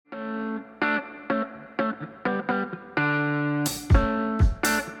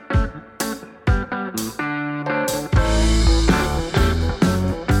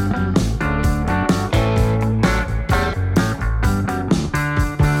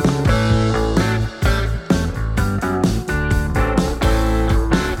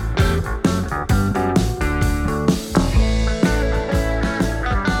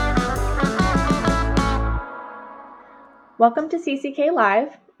Welcome to CCK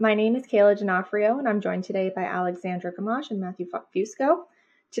Live. My name is Kayla D'Onofrio, and I'm joined today by Alexandra Gamache and Matthew Fusco.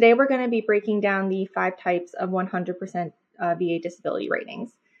 Today, we're going to be breaking down the 5 types of 100% VA disability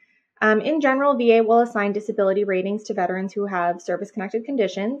ratings. In general, VA will assign disability ratings to veterans who have service-connected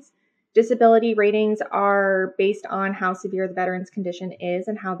conditions. Disability ratings are based on how severe the veteran's condition is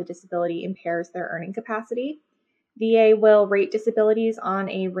and how the disability impairs their earning capacity. VA will rate disabilities on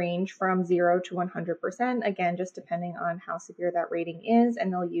a range from 0 to 100%, again, just depending on how severe that rating is,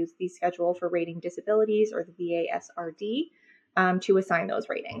 and they'll use the Schedule for Rating Disabilities, or the VA-SRD, to assign those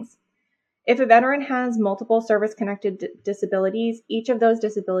ratings. If a veteran has multiple service-connected disabilities, each of those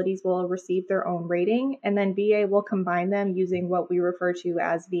disabilities will receive their own rating, and then VA will combine them using what we refer to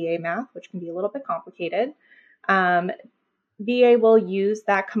as VA math, which can be a little bit complicated. VA will use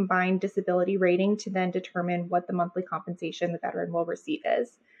that combined disability rating to then determine what the monthly compensation the veteran will receive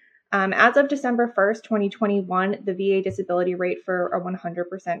is. As of December 1st, 2021, the VA disability rate for a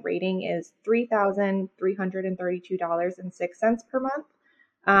 100% rating is $3,332.06 per month.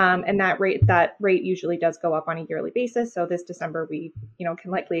 And that rate usually does go up on a yearly basis. So this December, we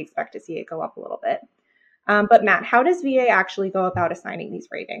can likely expect to see it go up a little bit. But Matt, how does VA actually go about assigning these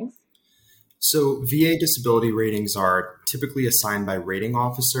ratings? So VA disability ratings are typically assigned by rating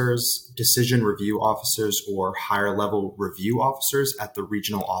officers, decision review officers, or higher level review officers at the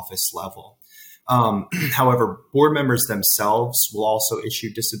regional office level. However, board members themselves will also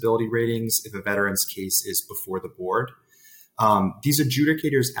issue disability ratings if a veteran's case is before the board. These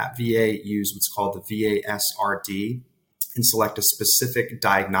adjudicators at VA use what's called the VA-SRD and select a specific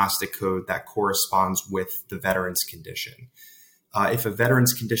diagnostic code that corresponds with the veteran's condition. If a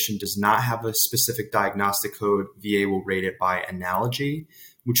veteran's condition does not have a specific diagnostic code, VA will rate it by analogy,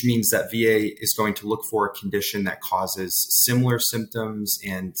 which means that VA is going to look for a condition that causes similar symptoms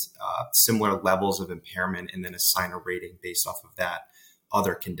and similar levels of impairment, and then assign a rating based off of that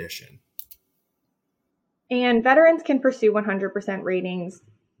other condition. And veterans can pursue 100% ratings,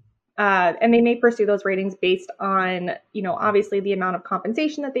 and they may pursue those ratings based on, obviously the amount of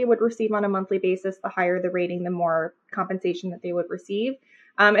compensation that they would receive on a monthly basis. The higher the rating, the more compensation that they would receive.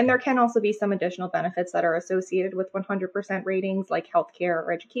 And there can also be some additional benefits that are associated with 100% ratings, like healthcare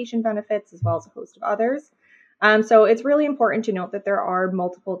or education benefits, as well as a host of others. So it's really important to note that there are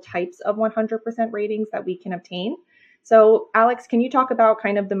multiple types of 100% ratings that we can obtain. So Alex, can you talk about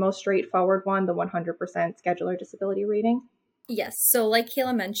kind of the most straightforward one, the 100% scheduler disability rating? Yes. So like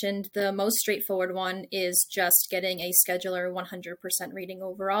Kayla mentioned, the most straightforward one is just getting a scheduler 100% rating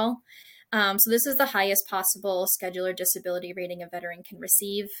overall. So this is the highest possible scheduler disability rating a veteran can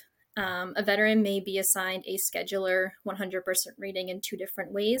receive. A veteran may be assigned a scheduler 100% rating in 2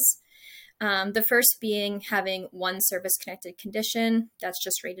 different ways. The first being having one service-connected condition that's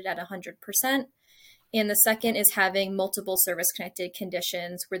just rated at 100%. And the second is having multiple service-connected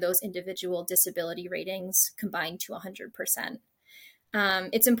conditions where those individual disability ratings combine to 100%.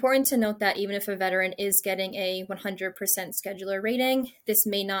 It's important to note that even if a veteran is getting a 100% scheduler rating, this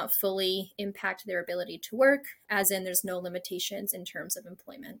may not fully impact their ability to work, as in there's no limitations in terms of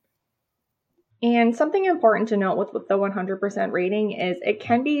employment. And something important to note with the 100% rating is it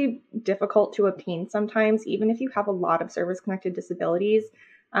can be difficult to obtain sometimes, even if you have a lot of service-connected disabilities.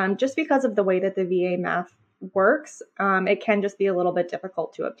 Just because of the way that the VA math works, it can just be a little bit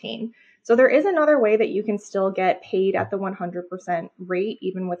difficult to obtain. So there is another way that you can still get paid at the 100% rate,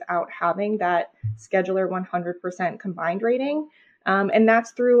 even without having that scheduler 100% combined rating. And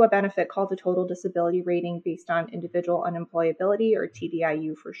that's through a benefit called the total disability rating based on individual unemployability, or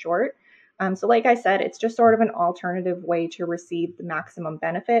TDIU for short. So like I said, it's just sort of an alternative way to receive the maximum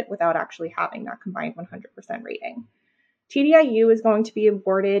benefit without actually having that combined 100% rating. TDIU is going to be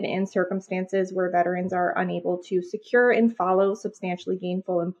awarded in circumstances where veterans are unable to secure and follow substantially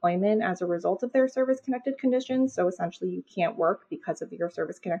gainful employment as a result of their service-connected conditions. So essentially, you can't work because of your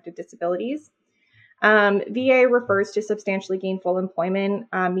service-connected disabilities. VA refers to substantially gainful employment,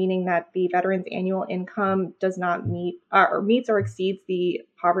 meaning that the veteran's annual income does not meets or exceeds the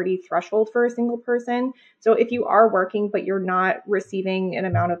poverty threshold for a single person. So if you are working, but you're not receiving an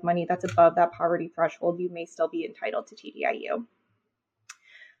amount of money that's above that poverty threshold, you may still be entitled to TDIU.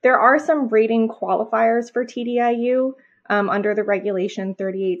 There are some rating qualifiers for TDIU under the regulation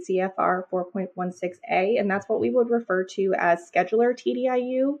 38 CFR 4.16a, and that's what we would refer to as scheduler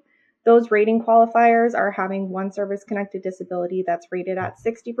TDIU. Those rating qualifiers are having one service-connected disability that's rated at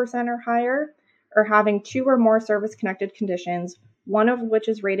 60% or higher, or having 2 or more service-connected conditions, one of which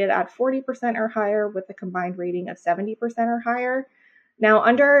is rated at 40% or higher with a combined rating of 70% or higher, Now,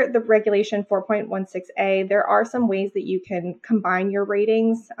 under the regulation 4.16a, there are some ways that you can combine your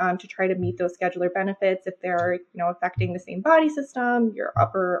ratings to try to meet those scheduler benefits if they're, affecting the same body system, your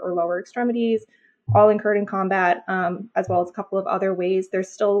upper or lower extremities, all incurred in combat, as well as a couple of other ways. There's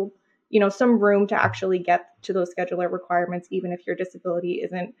still, some room to actually get to those scheduler requirements, even if your disability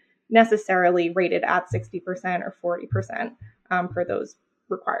isn't necessarily rated at 60% or 40% for those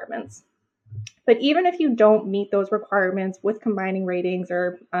requirements. But even if you don't meet those requirements with combining ratings,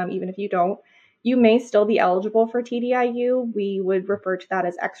 or even if you don't, you may still be eligible for TDIU. We would refer to that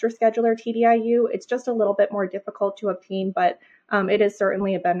as extra scheduler TDIU. It's just a little bit more difficult to obtain, but it is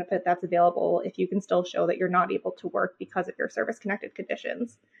certainly a benefit that's available if you can still show that you're not able to work because of your service-connected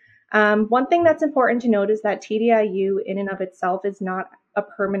conditions. One thing that's important to note is that TDIU in and of itself is not a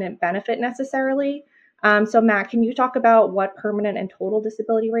permanent benefit necessarily. So Matt, can you talk about what permanent and total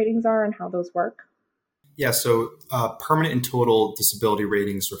disability ratings are and how those work? Yeah, so permanent and total disability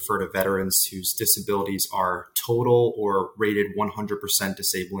ratings refer to veterans whose disabilities are total or rated 100%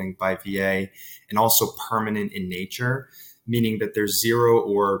 disabling by VA, and also permanent in nature, meaning that there's zero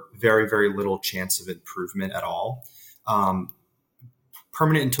or very, very little chance of improvement at all.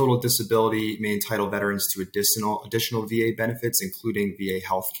 Permanent and total disability may entitle veterans to additional VA benefits, including VA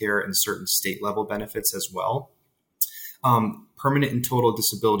healthcare and certain state level benefits as well. Permanent and total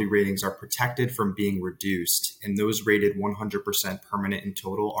disability ratings are protected from being reduced, and those rated 100% permanent and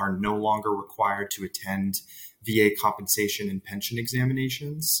total are no longer required to attend VA compensation and pension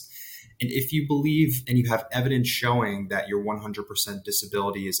examinations. And if you believe and you have evidence showing that your 100%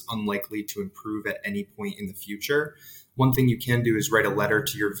 disability is unlikely to improve at any point in the future, one thing you can do is write a letter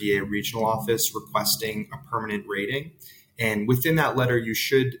to your VA regional office requesting a permanent rating. And within that letter, you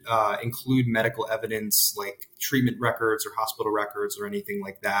should include medical evidence like treatment records or hospital records or anything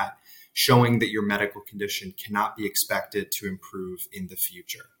like that, showing that your medical condition cannot be expected to improve in the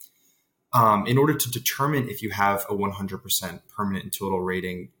future. In order to determine if you have a 100% permanent and total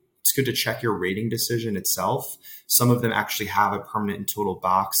rating, it's good to check your rating decision itself. Some of them actually have a permanent and total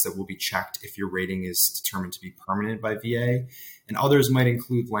box that will be checked if your rating is determined to be permanent by VA. And others might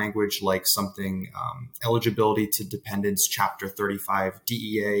include language like something eligibility to dependents Chapter 35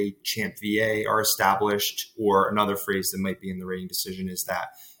 DEA, CHAMP VA are established, or another phrase that might be in the rating decision is that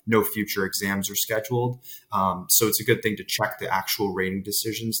no future exams are scheduled. So it's a good thing to check the actual rating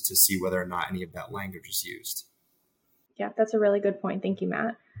decisions to see whether or not any of that language is used. Yeah, that's a really good point. Thank you,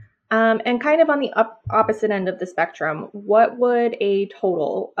 Matt. And kind of on the opposite end of the spectrum, what would a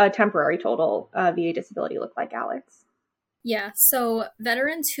temporary total VA disability look like, Alex? Yeah, so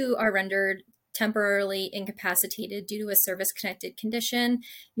veterans who are rendered temporarily incapacitated due to a service-connected condition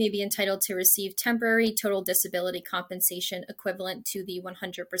may be entitled to receive temporary total disability compensation equivalent to the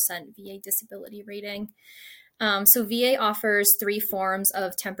 100% VA disability rating. So VA offers 3 forms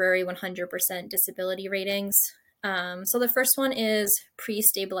of temporary 100% disability ratings. So the first one is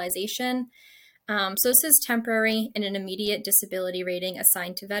pre-stabilization. So this is temporary and an immediate disability rating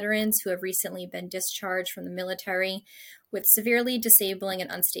assigned to veterans who have recently been discharged from the military with severely disabling and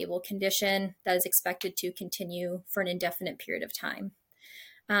unstable condition that is expected to continue for an indefinite period of time.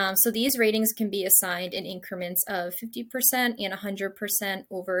 So these ratings can be assigned in increments of 50% and 100%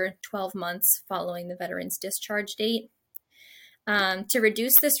 over 12 months following the veteran's discharge date. To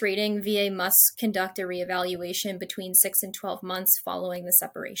reduce this rating, VA must conduct a reevaluation between 6 and 12 months following the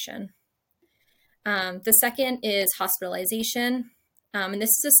separation. The second is hospitalization, and this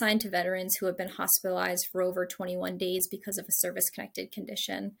is assigned to veterans who have been hospitalized for over 21 days because of a service-connected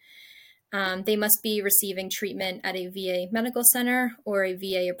condition. They must be receiving treatment at a VA medical center or a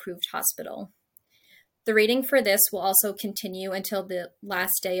VA-approved hospital. The rating for this will also continue until the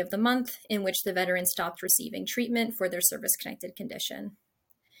last day of the month in which the veteran stopped receiving treatment for their service-connected condition.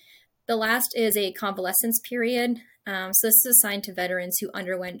 The last is a convalescence period. So this is assigned to veterans who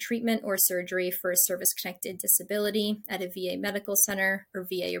underwent treatment or surgery for a service-connected disability at a VA medical center or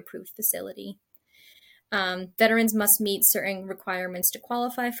VA-approved facility. Veterans must meet certain requirements to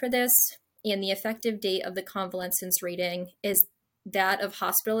qualify for this, and the effective date of the convalescence rating is that of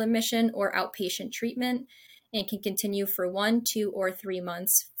hospital admission or outpatient treatment, and can continue for 1, 2, or 3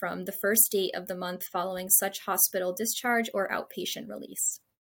 months from the first date of the month following such hospital discharge or outpatient release.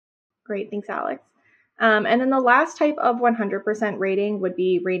 Great, thanks, Alex. And then the last type of 100% rating would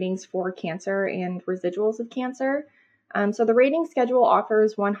be ratings for cancer and residuals of cancer. So the rating schedule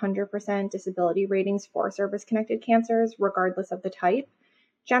offers 100% disability ratings for service-connected cancers, regardless of the type.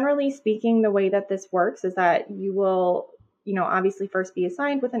 Generally speaking, the way that this works is that you will obviously first be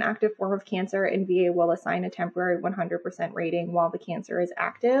assigned with an active form of cancer, and VA will assign a temporary 100% rating while the cancer is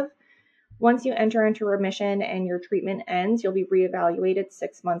active. Once you enter into remission and your treatment ends, you'll be reevaluated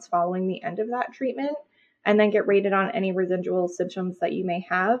 6 months following the end of that treatment and then get rated on any residual symptoms that you may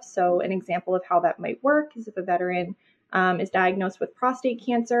have. So an example of how that might work is if a veteran is diagnosed with prostate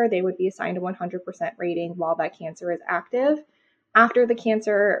cancer, they would be assigned a 100% rating while that cancer is active. After the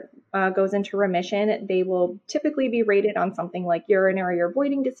cancer goes into remission, they will typically be rated on something like urinary or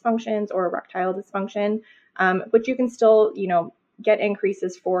voiding dysfunctions or erectile dysfunction, but you can still, get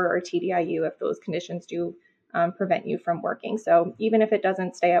increases for a TDIU if those conditions do prevent you from working. So even if it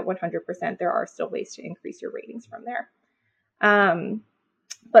doesn't stay at 100%, there are still ways to increase your ratings from there.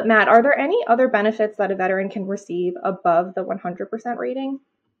 But Matt, are there any other benefits that a veteran can receive above the 100% rating?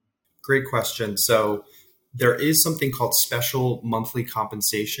 Great question. So there is something called special monthly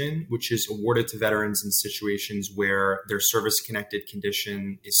compensation, which is awarded to veterans in situations where their service-connected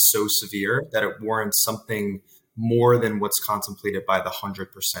condition is so severe that it warrants something more than what's contemplated by the 100%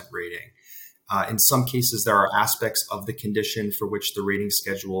 rating. In some cases, there are aspects of the condition for which the rating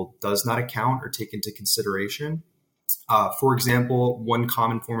schedule does not account or take into consideration. For example, one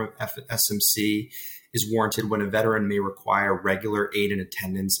common form of SMC is warranted when a veteran may require regular aid and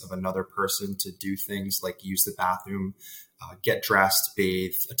attendance of another person to do things like use the bathroom, get dressed,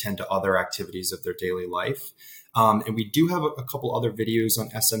 bathe, attend to other activities of their daily life. And we do have a couple other videos on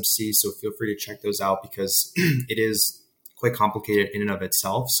SMC, so feel free to check those out because it is quite complicated in and of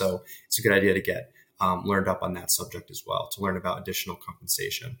itself. So it's a good idea to get learned up on that subject as well, to learn about additional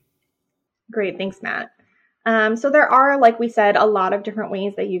compensation. Great. Thanks, Matt. So there are, like we said, a lot of different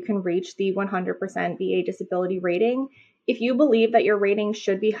ways that you can reach the 100% VA disability rating. If you believe that your rating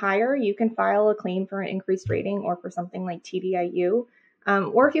should be higher, you can file a claim for an increased rating or for something like TDIU.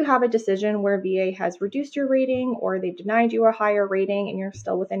 Or if you have a decision where VA has reduced your rating or they've denied you a higher rating and you're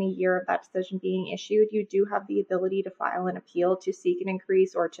still within a year of that decision being issued, you do have the ability to file an appeal to seek an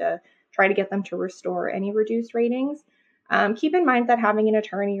increase or to try to get them to restore any reduced ratings. Keep in mind that having an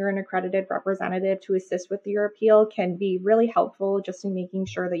attorney or an accredited representative to assist with your appeal can be really helpful just in making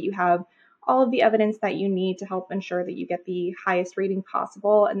sure that you have all of the evidence that you need to help ensure that you get the highest rating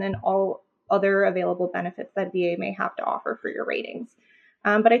possible and then all other available benefits that VA may have to offer for your ratings.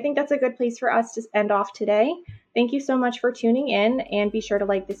 But I think that's a good place for us to end off today. Thank you so much for tuning in, and be sure to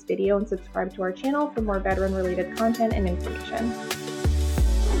like this video and subscribe to our channel for more veteran-related content and information.